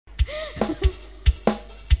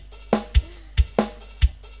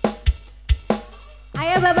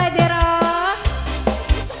Bapak Jero.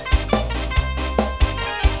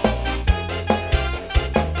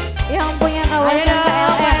 Yang punya kawasan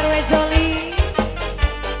KLR.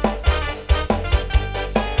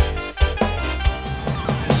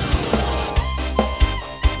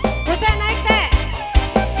 Putri naik teh.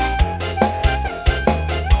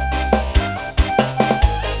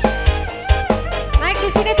 Naik di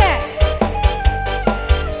sini teh.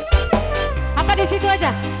 Apa di situ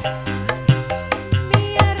aja?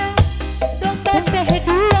 Miara domba teh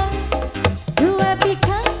dua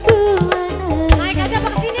bikang dua. Naik aja apa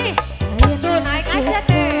ke sini? Tuh naik aja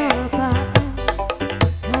teh.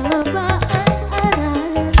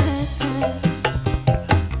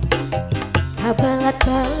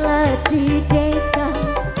 Balat-balat di desa,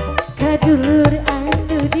 kadulur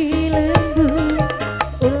anu di lembur,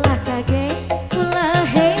 ulah kaget, ulah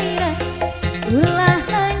heran, ulah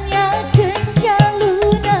hanya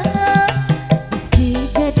kencaluna, bisi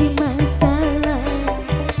jadi masalah,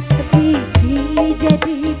 bisi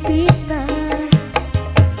jadi fitnah,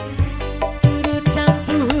 Turut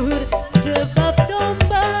campur sebab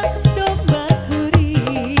domba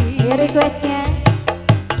kuring. ya requestnya.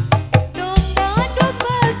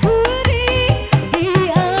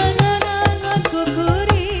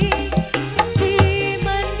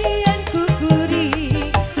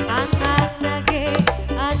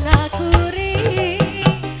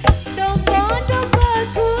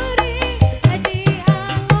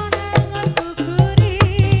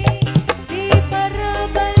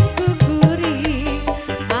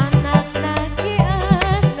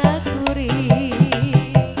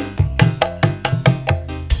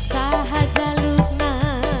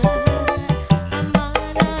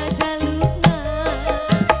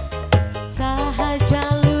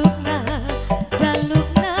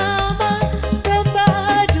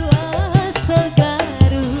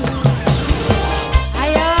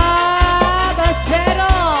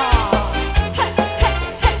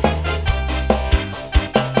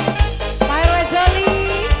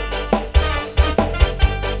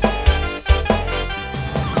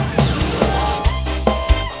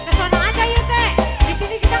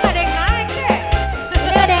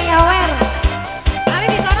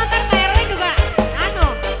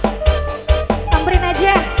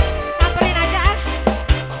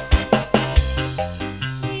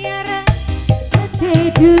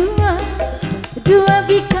 Dua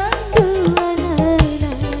bikang dua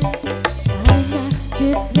nana, anak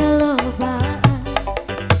geus ngalobaan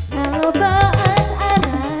arana.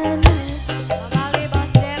 Kembali Bos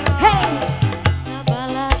Jero. Hey!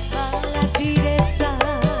 Ngabalat-balat di desa,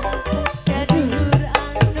 kadulur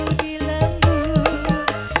anu di lembur,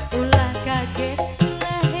 ulah kaget,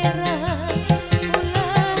 ulah heran,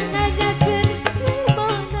 ulah nanyakeun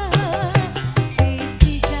cemana,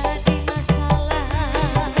 bisi jadi masalah,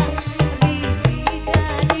 bisi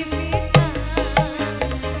jadi fitnah,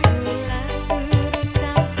 ulah turut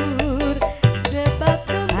campur sebab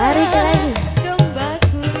Tarik lagi. domba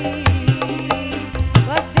kuring.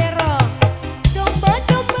 Bos Jero, domba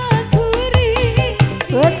kuring.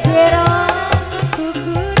 Bos Jero.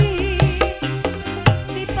 Kuring,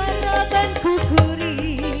 di paraban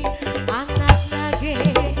kuring, anak nage,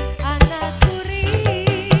 anak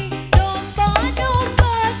kuring, domba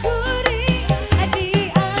kuring, di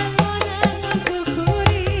angon-angon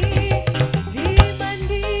kuring, di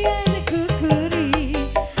mandian kuring,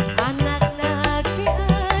 anak nage,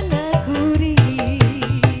 anak kuring,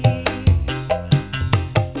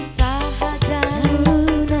 saha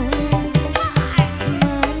jaluna,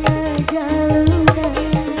 Mana jaluna,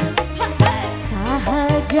 saha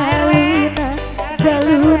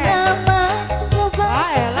jaluna mah loba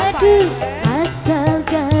aduh asal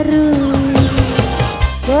Garut.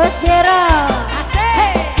 Bos Jero.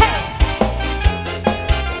 asik.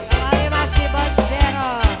 Kembali masih Bos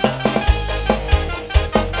Jero.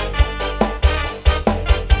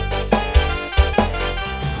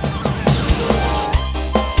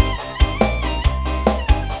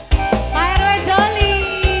 Pak RW Joli.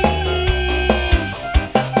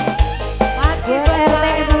 Masih Biar RT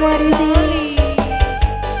semua di sini. Joli.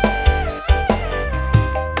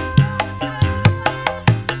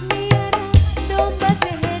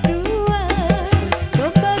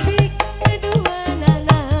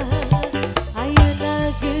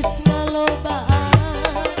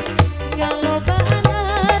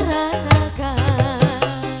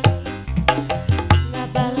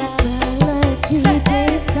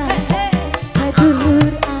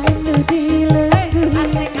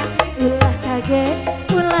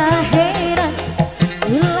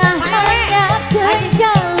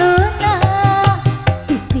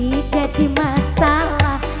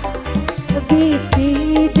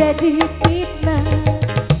 jadi fitnah.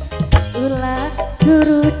 Ulah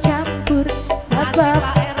guru campur sebab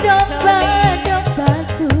domba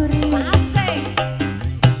kuring.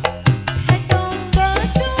 Domba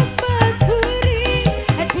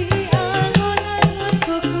kuring di angon-angon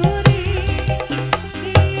kuring,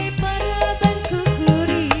 di paraban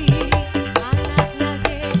kuring, anak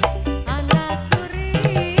nage anak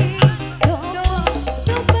kuring.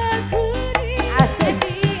 Domba kuring Asik.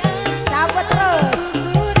 di angon Dapat terus.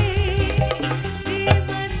 kuring, di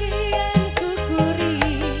mandian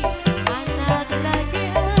kuring, anak nage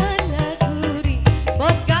anak kuring.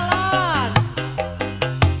 Bos galon.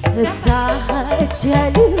 Saha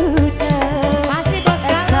jaluna, Masih bos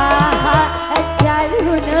galon. saha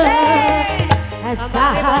jaluna,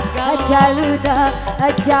 saha jaluna,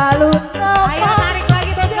 jaluna. Ayo tarik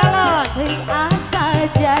lagi bos galon. Asal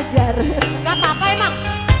jajar. Gak apa-apa emang.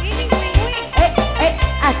 Ini nguing-nguing.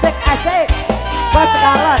 Asik asik. Bos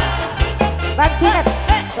galon. Bang Cinet.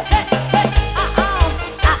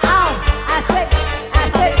 Aau, asik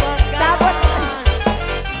asik. Dapat.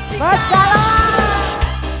 Bos galon.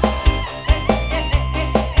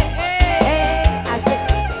 Asik.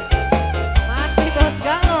 Masih bos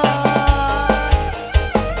galon.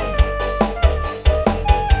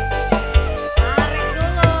 Tarik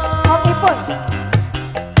dulu. Kopi pun.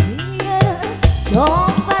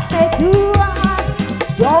 Domba teh dua,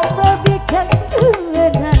 domba bikin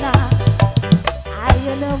nana.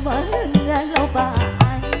 Ayo nama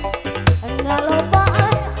ngalobaan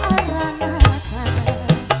arana.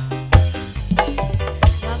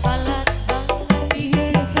 Babalat bang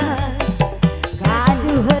biasa.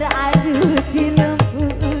 Kaduhur adu di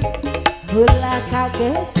lembut, hula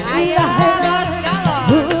kaget. Ayo bos galon.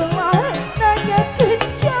 Hula nanya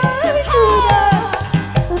kejar sudah,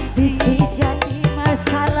 bisi jadi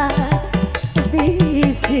masalah,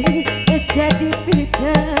 bisi jadi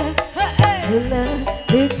fitnah. Hula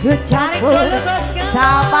ikut campur Tarik dulu, bos galon.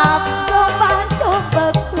 sama domba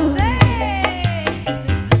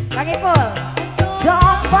Bang Ipul.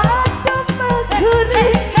 Domba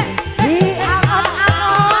kuring di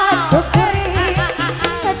angon-angon kuring,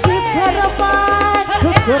 di paraban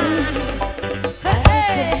kuring.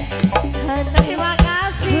 Terima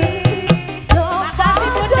kasih. Domba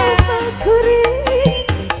kuring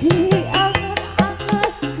di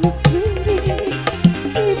angon-angon kuring,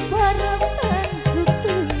 di paraban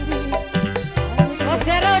kuring. Bos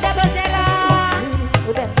Zero udah bos Zero.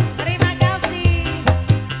 Udah. Terima kasih.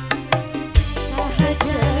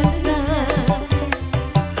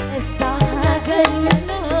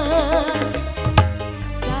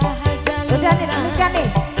 Udah nih, nikah nih.